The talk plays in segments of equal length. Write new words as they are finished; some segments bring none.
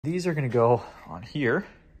These are gonna go on here,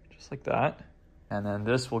 just like that. And then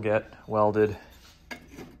this will get welded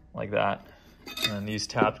like that. And then these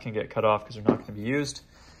tabs can get cut off because they're not gonna be used.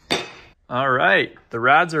 All right, the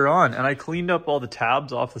rads are on, and I cleaned up all the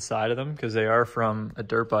tabs off the side of them because they are from a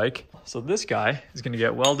dirt bike. So this guy is gonna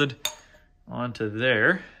get welded onto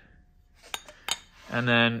there, and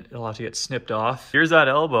then it'll have to get snipped off. Here's that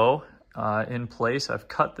elbow in place. I've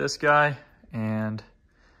cut this guy, and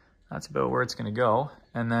that's about where it's gonna go.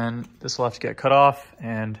 And then this will have to get cut off,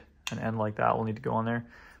 and an end like that will need to go on there.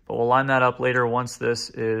 But we'll line that up later once this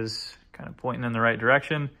is kind of pointing in the right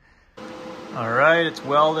direction. All right, it's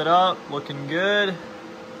welded up, looking good.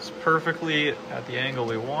 It's perfectly at the angle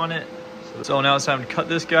we want it. So now it's time to cut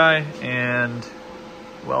this guy and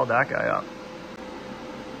weld that guy up.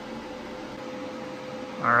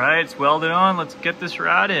 All right, it's welded on. Let's get this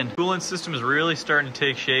rad in. Coolant system is really starting to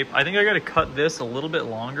take shape. I think I got to cut this a little bit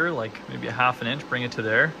longer, like maybe a ½ inch, bring it to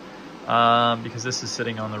there, because this is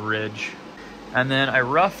sitting on the ridge. And then I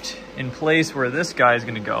roughed in place where this guy is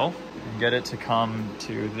going to go and get it to come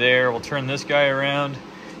to there. We'll turn this guy around,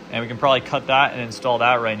 and we can probably cut that and install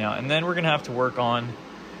that right now. And then we're going to have to work on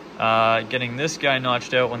getting this guy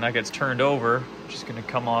notched out when that gets turned over, which is going to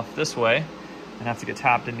come off this way and have to get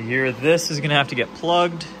tapped into here. This is gonna have to get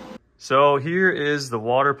plugged. So here is the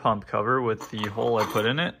water pump cover with the hole I put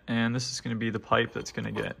in it, and this is gonna be the pipe that's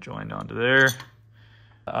gonna get joined onto there.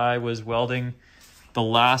 I was welding the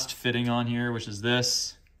last fitting on here, which is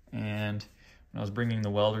this, and when I was bringing the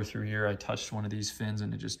welder through here, I touched one of these fins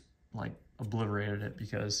and it just like obliterated it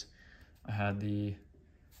because I had the,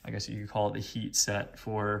 I guess you could call it the heat set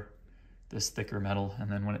for this thicker metal,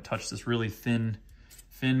 and then when it touched this really thin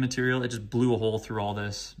material, it just blew a hole through all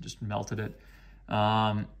this, just melted it.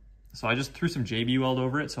 So I just threw some JB weld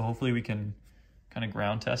over it, so hopefully we can kind of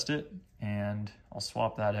ground test it, and I'll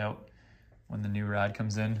swap that out when the new rad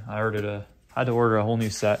comes in. I had to order a whole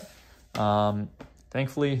new set.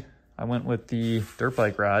 Thankfully, I went with the dirt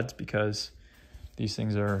bike rads because these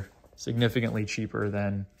things are significantly cheaper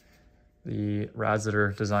than the rads that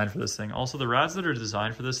are designed for this thing. Also, the rads that are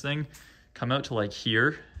designed for this thing come out to like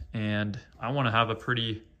here, and I want to have a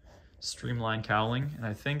pretty streamlined cowling, and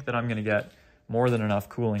I think that I'm going to get more than enough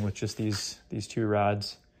cooling with just these two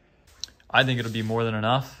rads. I think it'll be more than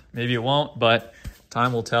enough. Maybe it won't, but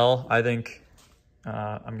time will tell. I think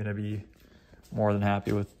I'm going to be more than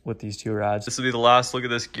happy with these two rads. This will be the last look at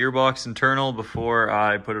this gearbox internal before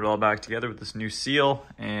I put it all back together with this new seal,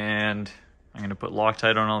 and I'm going to put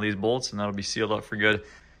Loctite on all these bolts, and that'll be sealed up for good.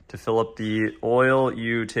 To fill up the oil,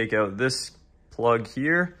 you take out this plug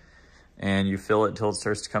here, and you fill it until it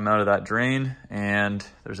starts to come out of that drain. And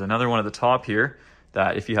there's another one at the top here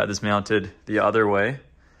that if you had this mounted the other way,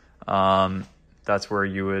 that's where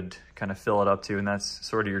you would kind of fill it up to, and that's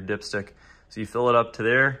sort of your dipstick. So you fill it up to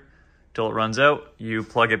there till it runs out, you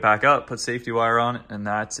plug it back up, put safety wire on it, and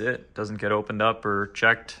that's it. Doesn't get opened up or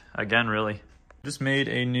checked again, really. Just made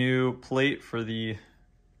a new plate for the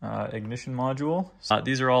ignition module.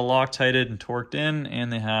 These are all Loctited and torqued in,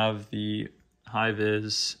 and they have the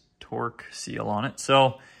high-vis torque seal on it.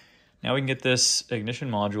 So now we can get this ignition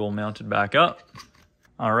module mounted back up.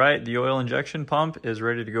 All right, the oil injection pump is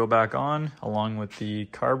ready to go back on along with the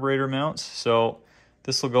carburetor mounts. So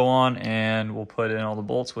this will go on, and we'll put in all the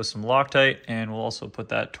bolts with some Loctite, and we'll also put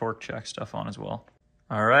that torque check stuff on as well.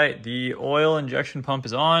 All right, the oil injection pump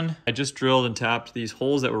is on. I just drilled and tapped these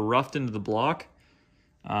holes that were roughed into the block.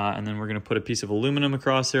 And then we're gonna put a piece of aluminum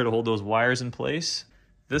across there to hold those wires in place.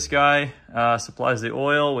 This guy supplies the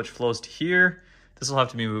oil, which flows to here. This will have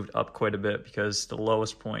to be moved up quite a bit because the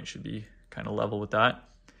lowest point should be kind of level with that.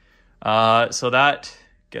 So that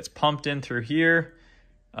gets pumped in through here.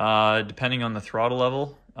 Depending on the throttle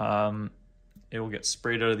level, it will get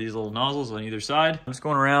sprayed out of these little nozzles on either side. I'm just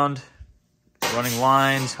going around running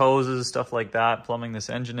lines, hoses, stuff like that, plumbing this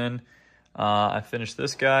engine in. I finished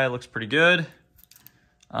this guy, looks pretty good.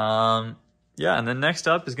 Yeah, and then next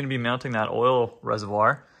up is going to be mounting that oil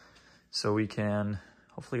reservoir so we can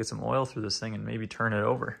hopefully get some oil through this thing and maybe turn it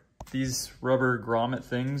over. These rubber grommet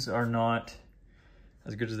things are not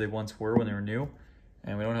as good as they once were when they were new,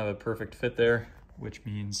 and we don't have a perfect fit there, which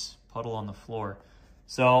means puddle on the floor.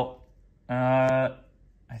 So I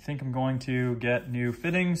think I'm going to get new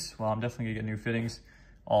fittings. Well, I'm definitely gonna get new fittings,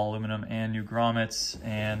 all aluminum, and new grommets,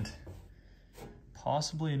 and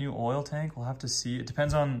possibly a new oil tank. We'll have to see. It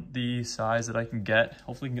depends on the size that I can get.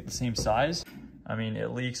 Hopefully we can get the same size. I mean,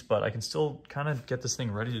 it leaks, but I can still kind of get this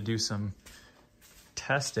thing ready to do some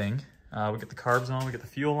testing. We get the carbs on, we get the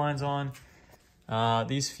fuel lines on.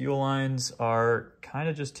 These fuel lines are kind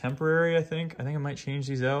of just temporary, I think. I might change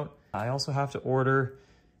these out. I also have to order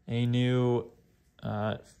a new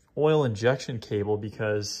oil injection cable,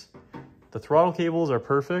 because the throttle cables are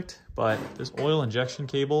perfect, but this oil injection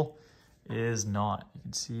cable is not. You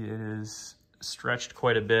can see it is stretched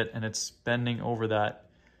quite a bit and it's bending over that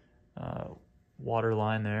water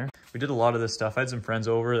line there. We did a lot of this stuff. I had some friends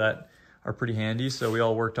over that are pretty handy, so we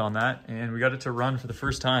all worked on that and we got it to run for the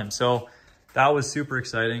first time. So that was super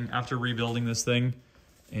exciting. After rebuilding this thing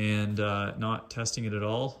and not testing it at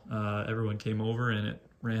all, everyone came over and it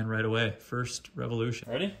ran right away. First revolution.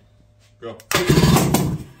 Ready? Go.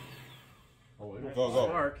 Oh, go, go.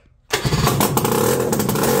 Spark.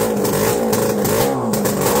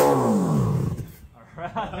 All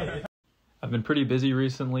right. I've been pretty busy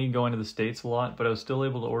recently, going to the States a lot, but I was still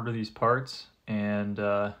able to order these parts and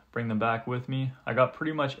bring them back with me. I got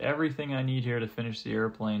pretty much everything I need here to finish the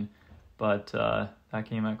airplane, but that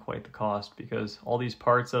came at quite the cost, because all these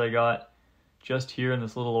parts that I got just here in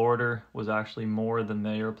this little order was actually more than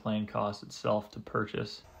the airplane cost itself to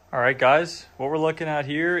purchase. All right, guys, what we're looking at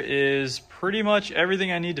here is pretty much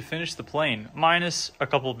everything I need to finish the plane, minus a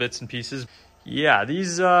couple bits and pieces. Yeah,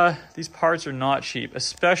 these parts are not cheap,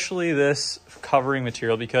 especially this covering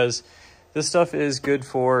material, because this stuff is good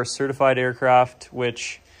for certified aircraft,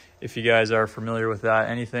 which, if you guys are familiar with that,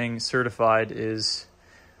 anything certified is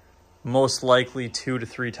most likely 2 to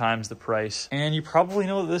 3 times the price. And you probably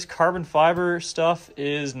know that this carbon fiber stuff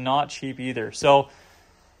is not cheap either. So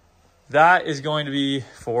that is going to be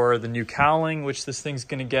for the new cowling, which this thing's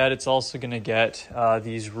going to get. It's also going to get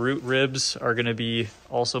these root ribs are going to be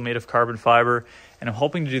also made of carbon fiber. And I'm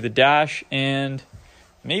hoping to do the dash and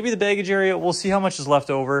maybe the baggage area. We'll see how much is left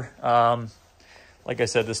over. Like I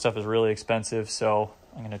said, this stuff is really expensive, so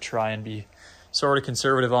I'm going to try and be sort of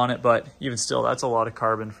conservative on it, but even still, that's a lot of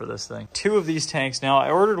carbon for this thing. 2 of these tanks. Now, I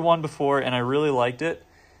ordered one before and I really liked it.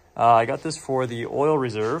 I got this for the oil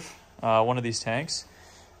reserve, one of these tanks.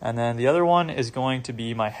 And then the other one is going to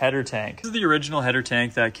be my header tank. This is the original header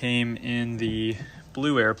tank that came in the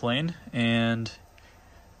blue airplane, and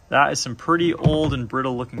that is some pretty old and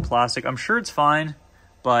brittle looking plastic. I'm sure it's fine,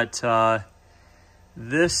 but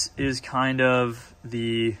this is kind of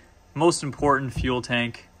the most important fuel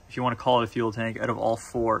tank, if you want to call it a fuel tank, out of all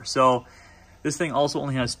 4. So this thing also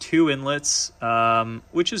only has 2 inlets,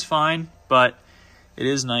 which is fine, but it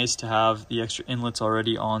is nice to have the extra inlets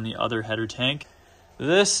already on the other header tank.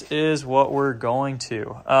 This is what we're going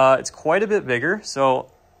to. It's quite a bit bigger, so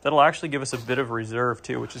that'll actually give us a bit of reserve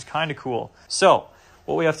too, which is kind of cool. So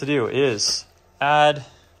what we have to do is add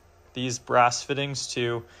these brass fittings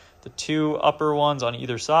to the 2 upper ones on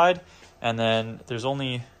either side, and then there's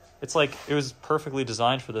only, it's like, it was perfectly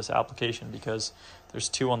designed for this application because there's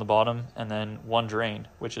 2 on the bottom and then 1 drain,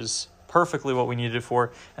 which is perfectly what we needed it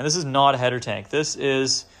for. And this is not a header tank. This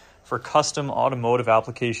is for custom automotive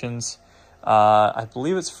applications. I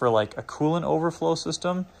believe it's for like a coolant overflow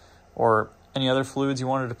system or any other fluids you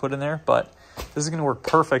wanted to put in there, but this is going to work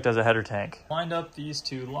perfect as a header tank. Lined up these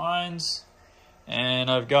 2 lines, and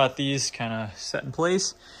I've got these kind of set in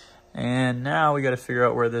place. And now we got to figure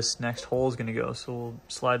out where this next hole is going to go. So we'll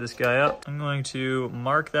slide this guy up. I'm going to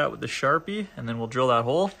mark that with the Sharpie, and then we'll drill that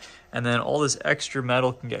hole, and then all this extra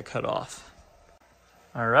metal can get cut off.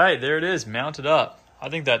 All right, there it is, mounted up. I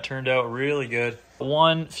think that turned out really good.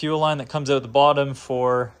 1 fuel line that comes out the bottom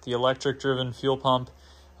for the electric driven fuel pump,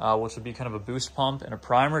 which would be kind of a boost pump, and a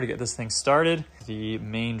primer to get this thing started. The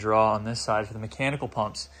main draw on this side for the mechanical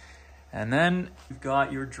pumps. And then you've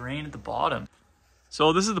got your drain at the bottom.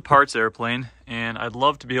 So this is the parts airplane, and I'd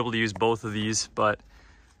love to be able to use both of these, but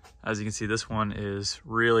as you can see, this one is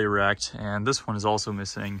really wrecked, and this one is also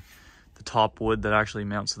missing the top wood that actually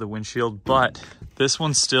mounts to the windshield, but this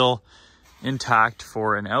one's still intact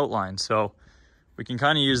for an outline. So we can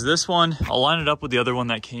kind of use this one. I'll line it up with the other one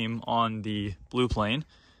that came on the blue plane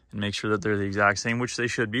and make sure that they're the exact same, which they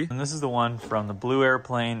should be. And this is the one from the blue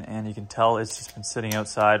airplane, and you can tell it's just been sitting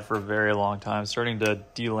outside for a very long time, starting to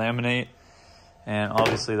delaminate, and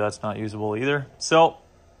obviously that's not usable either. So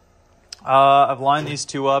I've lined these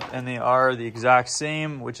 2 up, and they are the exact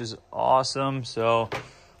same, which is awesome. So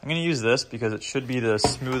I'm going to use this because it should be the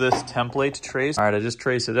smoothest template to trace. All right, I just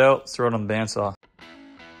trace it out, throw it on the bandsaw.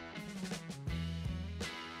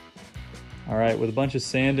 All right, with a bunch of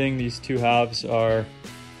sanding, these 2 halves are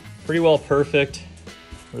pretty well perfect.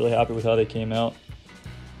 Really happy with how they came out.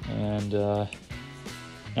 And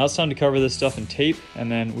now it's time to cover this stuff in tape,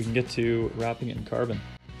 and then we can get to wrapping it in carbon.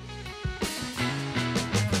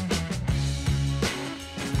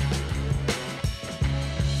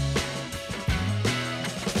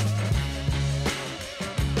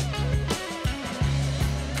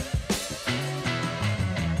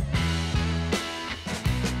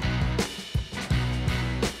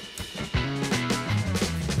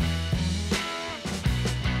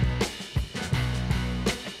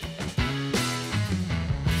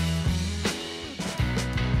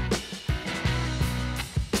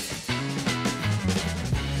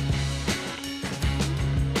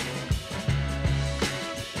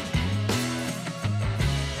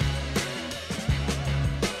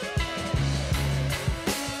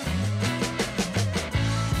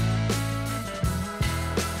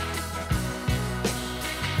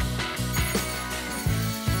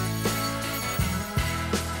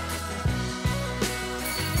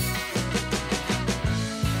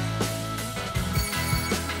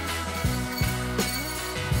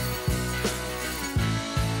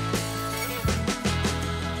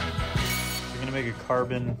 gonna make a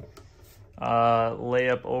carbon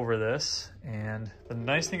layup over this. And the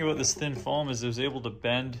nice thing about this thin foam is it was able to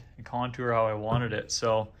bend and contour how I wanted it.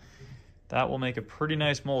 So that will make a pretty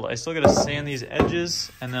nice mold. I still gotta sand these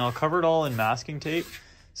edges, and then I'll cover it all in masking tape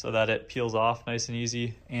so that it peels off nice and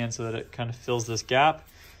easy, and so that it kind of fills this gap.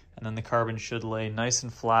 And then the carbon should lay nice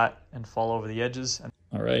and flat and fall over the edges.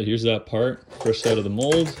 All right, here's that part fresh out of the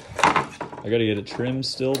mold. I gotta get it trimmed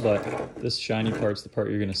still, but this shiny part's the part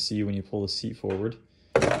you're gonna see when you pull the seat forward.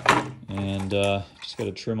 And just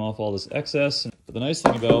gotta trim off all this excess. But the nice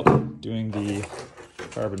thing about doing the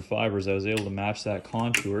carbon fibers, I was able to match that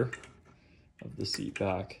contour of the seat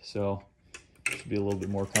back. So it should be a little bit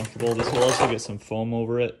more comfortable. This will also get some foam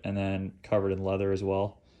over it and then covered in leather as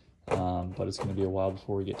well. But it's gonna be a while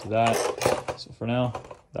before we get to that. So for now,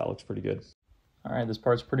 that looks pretty good. All right, this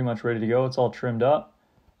part's pretty much ready to go. It's all trimmed up.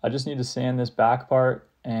 I just need to sand this back part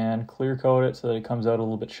and clear coat it so that it comes out a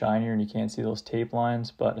little bit shinier and you can't see those tape lines.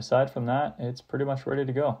 But aside from that, it's pretty much ready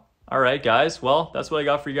to go. All right, guys. Well, that's what I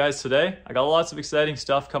got for you guys today. I got lots of exciting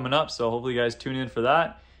stuff coming up, so hopefully you guys tune in for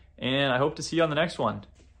that. And I hope to see you on the next one.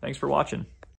 Thanks for watching.